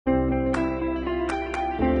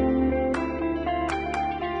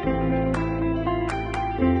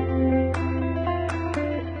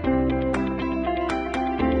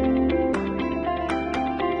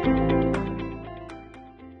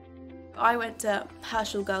I went to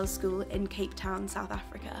Herschel Girls' School in Cape Town, South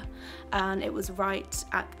Africa, and it was right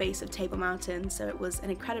at the base of Table Mountain, so it was an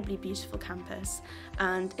incredibly beautiful campus,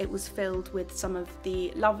 and it was filled with some of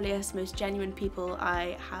the loveliest, most genuine people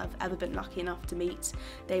I have ever been lucky enough to meet.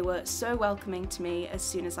 They were so welcoming to me as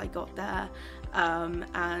soon as I got there,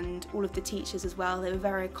 and all of the teachers as well. They were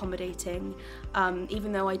very accommodating.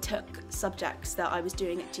 Even though I took subjects that I was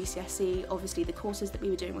doing at GCSE, obviously the courses that we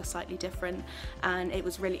were doing were slightly different, and it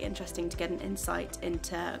was really interesting to get an insight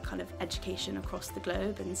into kind of education across the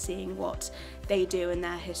globe and seeing what they do in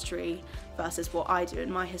their history versus what I do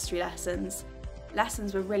in my history lessons.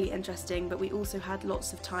 Lessons were really interesting, but we also had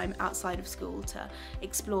lots of time outside of school to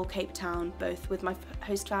explore Cape Town, both with my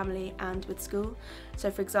host family and with school.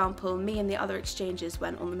 So for example, me and the other exchanges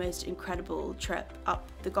went on the most incredible trip up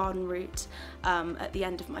the garden route at the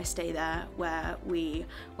end of my stay there, where we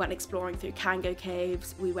went exploring through Kango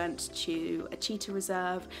caves, we went to a cheetah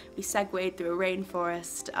reserve, we segued through a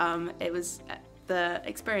rainforest. The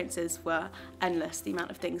experiences were endless, the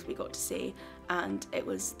amount of things we got to see, and it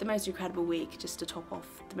was the most incredible week just to top off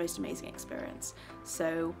the most amazing experience.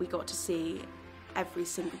 So we got to see every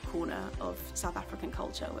single corner of South African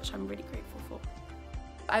culture, which I'm really grateful for.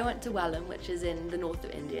 I went to Welham, which is in the north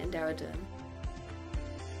of India, in Dehradun.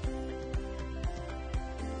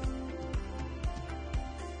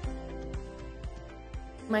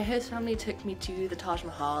 My host family took me to the Taj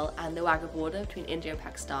Mahal and the Wagah border between India and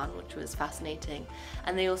Pakistan, which was fascinating.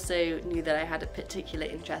 And they also knew that I had a particular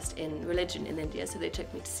interest in religion in India, so they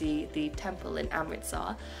took me to see the temple in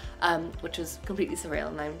Amritsar, which was completely surreal,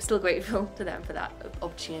 and I'm still grateful to them for that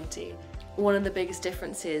opportunity. One of the biggest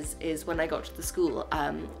differences is when I got to the school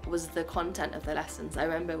was the content of the lessons. I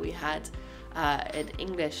remember we had an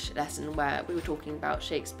English lesson where we were talking about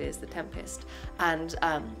Shakespeare's The Tempest, and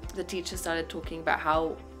the teacher started talking about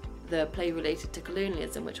how the play related to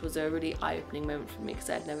colonialism, which was a really eye-opening moment for me because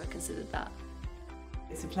I'd never considered that.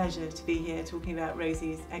 It's a pleasure to be here talking about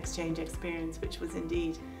Rosie's exchange experience, which was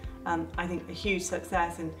indeed, I think, a huge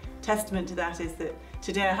success, and testament to that is that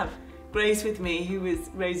today I have Grace with me, who was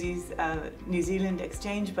Rosie's New Zealand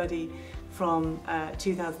exchange buddy from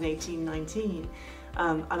 2018-19.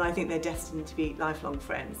 And I think they're destined to be lifelong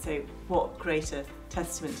friends, so what greater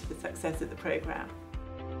testament to the success of the programme.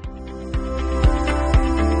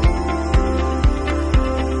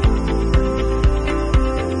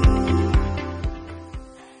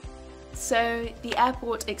 So the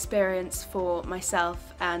airport experience for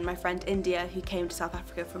myself and my friend India, who came to South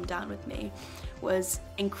Africa from Downe with me, was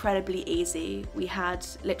incredibly easy. We had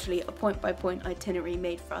literally a point-by-point itinerary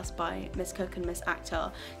made for us by Miss Cook and Miss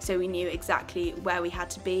Akhtar, so we knew exactly where we had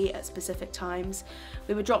to be at specific times.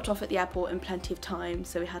 We were dropped off at the airport in plenty of time,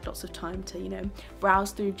 so we had lots of time to, you know,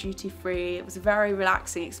 browse through duty-free. It was a very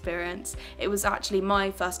relaxing experience. It was actually my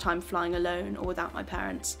first time flying alone or without my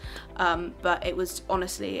parents, but it was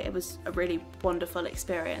honestly, it was a really wonderful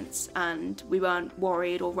experience, and we weren't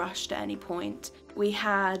worried or rushed at any point. We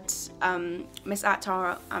had Miss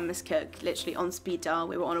Akhtar and Miss Cook literally on speed dial.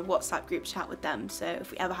 We were on a WhatsApp group chat with them, so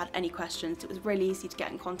if we ever had any questions, it was really easy to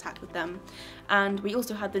get in contact with them. And we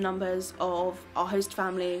also had the numbers of our host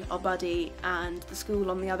family, our buddy, and the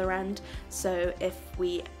school on the other end, so if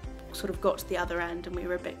we sort of got to the other end and we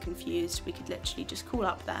were a bit confused, we could literally just call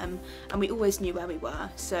up them, and we always knew where we were.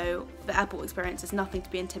 So the airport experience is nothing to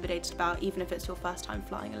be intimidated about. Even if it's your first time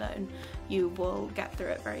flying alone, you will get through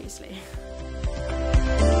it very easily.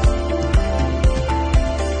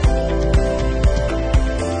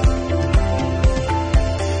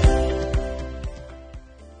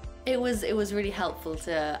 It was really helpful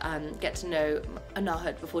to get to know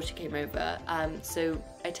Anahat before she came over. So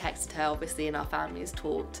I texted her, obviously, and our families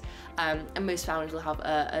talked. And most families will have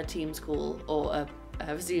a Teams call or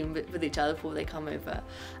a Zoom with each other before they come over.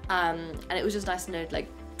 And it was just nice to know, like,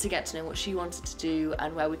 to get to know what she wanted to do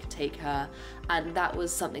and where we could take her, and that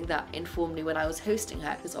was something that informed me when I was hosting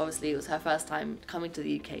her, because obviously it was her first time coming to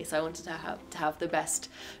the UK, so I wanted to have the best,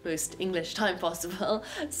 most English time possible.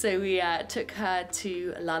 So we took her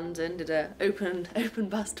to London, did an open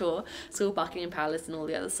bus tour, saw Buckingham Palace and all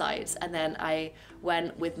the other sites, and then I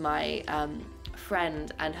went with my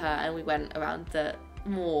friend and her, and we went around the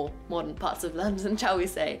more modern parts of London, shall we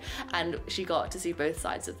say, and she got to see both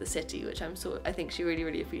sides of the city, which I think she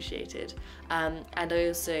really appreciated. And I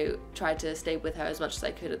also tried to stay with her as much as I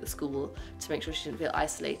could at the school to make sure she didn't feel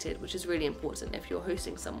isolated, which is really important if you're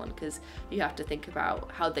hosting someone, because you have to think about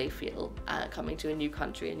how they feel coming to a new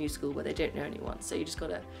country, a new school where they don't know anyone. So you just got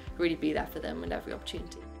to really be there for them in every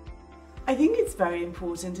opportunity. I think it's very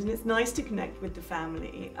important, and it's nice to connect with the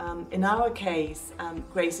family. In our case,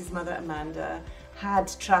 Grace's mother Amanda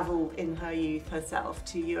had travelled in her youth herself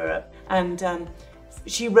to Europe, and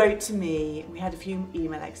she wrote to me. We had a few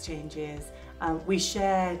email exchanges. We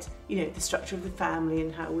shared, the structure of the family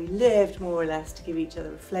and how we lived, more or less, to give each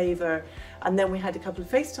other a flavour. And then we had a couple of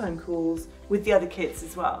FaceTime calls with the other kids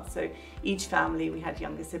as well. So each family, we had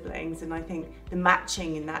younger siblings, and I think the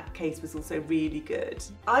matching in that case was also really good.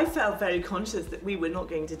 I felt very conscious that we were not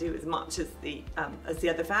going to do as much as the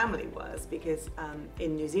other family was, because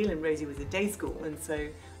in New Zealand, Rosie was at day school, and so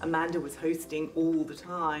Amanda was hosting all the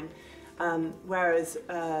time, whereas,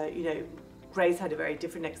 Grace had a very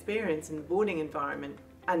different experience in the boarding environment,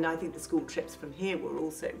 and I think the school trips from here were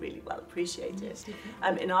also really well appreciated. Yes,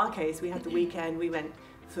 in our case, we had the weekend, we went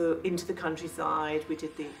into the countryside, we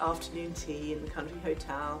did the afternoon tea in the country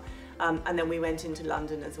hotel, and then we went into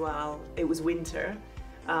London as well. It was winter,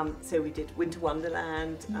 so we did Winter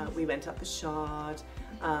Wonderland, we went up the Shard,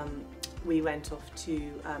 we went off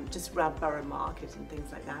to just around Borough Market and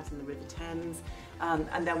things like that, in the River Thames,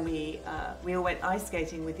 and then we all went ice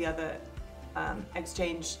skating with the other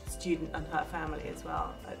exchange student and her family as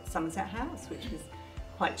well at Somerset House, which was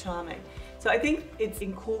quite charming. So I think it's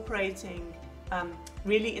incorporating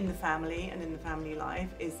really in the family and in the family life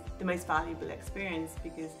is the most valuable experience,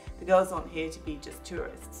 because the girls aren't here to be just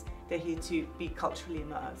tourists, they're here to be culturally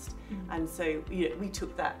immersed. And so we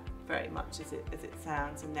took that very much as it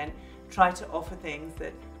sounds, and then try to offer things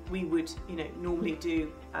that we would normally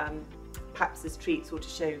do perhaps as treats or to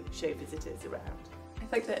show visitors around. I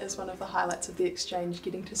think that is one of the highlights of the exchange,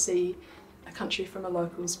 getting to see a country from a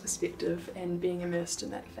local's perspective and being immersed in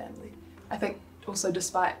that family. I think also,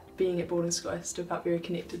 despite being at boarding school, I still felt very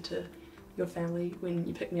connected to your family. When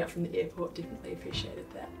you picked me up from the airport, definitely appreciated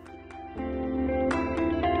that.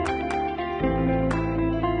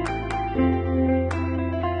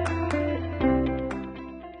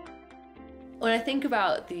 When I think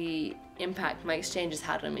about the impact my exchange has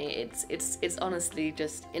had on me, it's honestly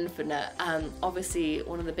just infinite. Obviously,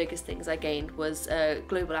 one of the biggest things I gained was a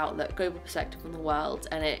global outlook, global perspective on the world,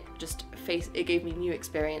 and it gave me new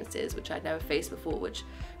experiences which I'd never faced before, which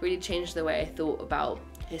really changed the way I thought about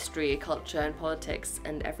history, culture, and politics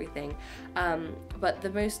and everything. But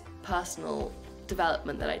the most personal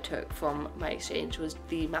development that I took from my exchange was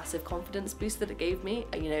the massive confidence boost that it gave me.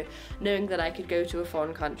 Knowing that I could go to a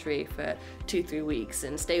foreign country for 2-3 weeks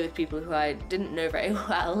and stay with people who I didn't know very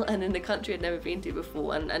well, and in a country I'd never been to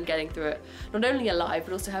before, and getting through it not only alive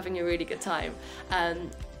but also having a really good time,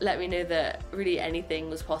 let me know that really anything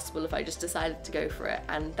was possible if I just decided to go for it.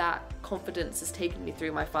 And that confidence has taken me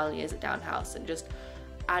through my final years at Downe House and just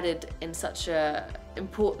added in such a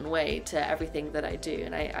important way to everything that I do,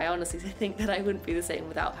 and I honestly think that I wouldn't be the same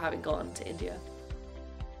without having gone to India.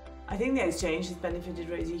 I think the exchange has benefited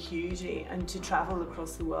Rosie hugely, and to travel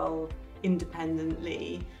across the world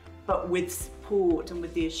independently but with support and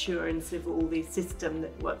with the assurance of all the system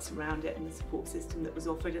that works around it, and the support system that was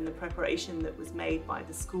offered, and the preparation that was made by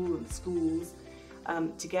the school and the schools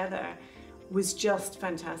together, was just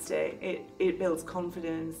fantastic. It builds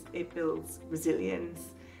confidence, it builds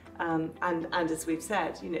resilience, and as we've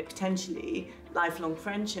said, potentially lifelong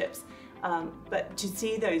friendships. But to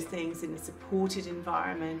see those things in a supported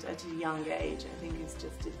environment at a young age, I think is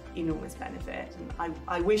just an enormous benefit. And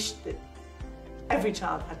I wish that every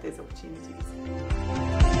child had those opportunities.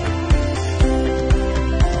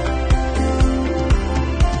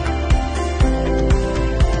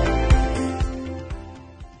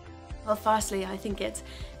 Well, firstly, I think it's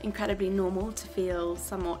incredibly normal to feel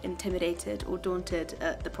somewhat intimidated or daunted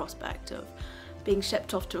at the prospect of being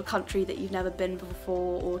shipped off to a country that you've never been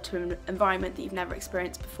before, or to an environment that you've never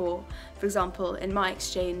experienced before. For example, in my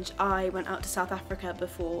exchange, I went out to South Africa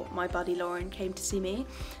before my buddy Lauren came to see me,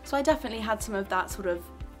 so I definitely had some of that sort of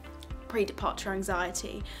pre-departure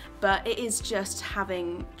anxiety, but it is just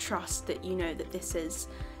having trust that you know that this is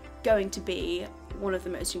going to be one of the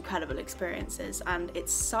most incredible experiences, and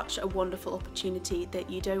it's such a wonderful opportunity that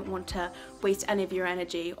you don't want to waste any of your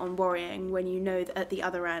energy on worrying when you know that at the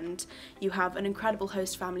other end you have an incredible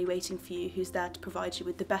host family waiting for you who's there to provide you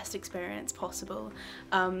with the best experience possible.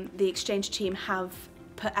 The exchange team have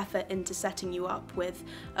put effort into setting you up with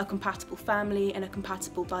a compatible family and a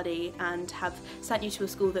compatible buddy, and have sent you to a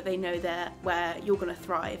school that they know where you're going to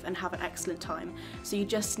thrive and have an excellent time. So you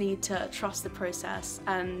just need to trust the process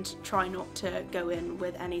and try not to go in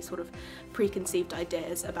with any sort of preconceived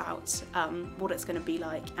ideas about what it's going to be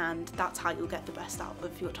like, and that's how you'll get the best out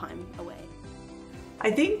of your time away.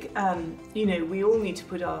 I think we all need to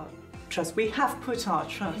put our trust. We have put our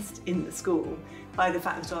trust in the school by the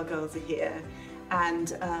fact that our girls are here. And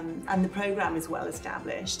the programme is well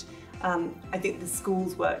established. I think the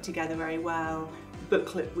schools work together very well. The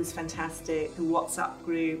booklet was fantastic, the WhatsApp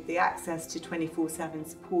group, the access to 24/7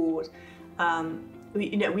 support.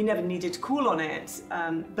 We never needed to call on it,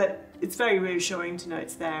 but it's very reassuring to know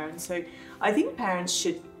it's there. And so I think parents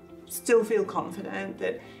should still feel confident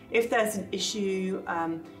that if there's an issue,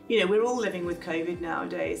 we're all living with COVID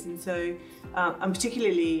nowadays, and so, and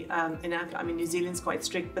particularly New Zealand's quite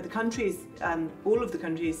strict, but the countries, all of the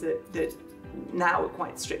countries that now are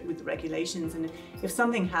quite strict with the regulations, and if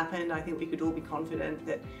something happened, I think we could all be confident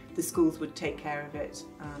that the schools would take care of it,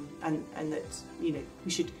 and that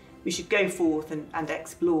we should go forth and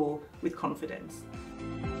explore with confidence.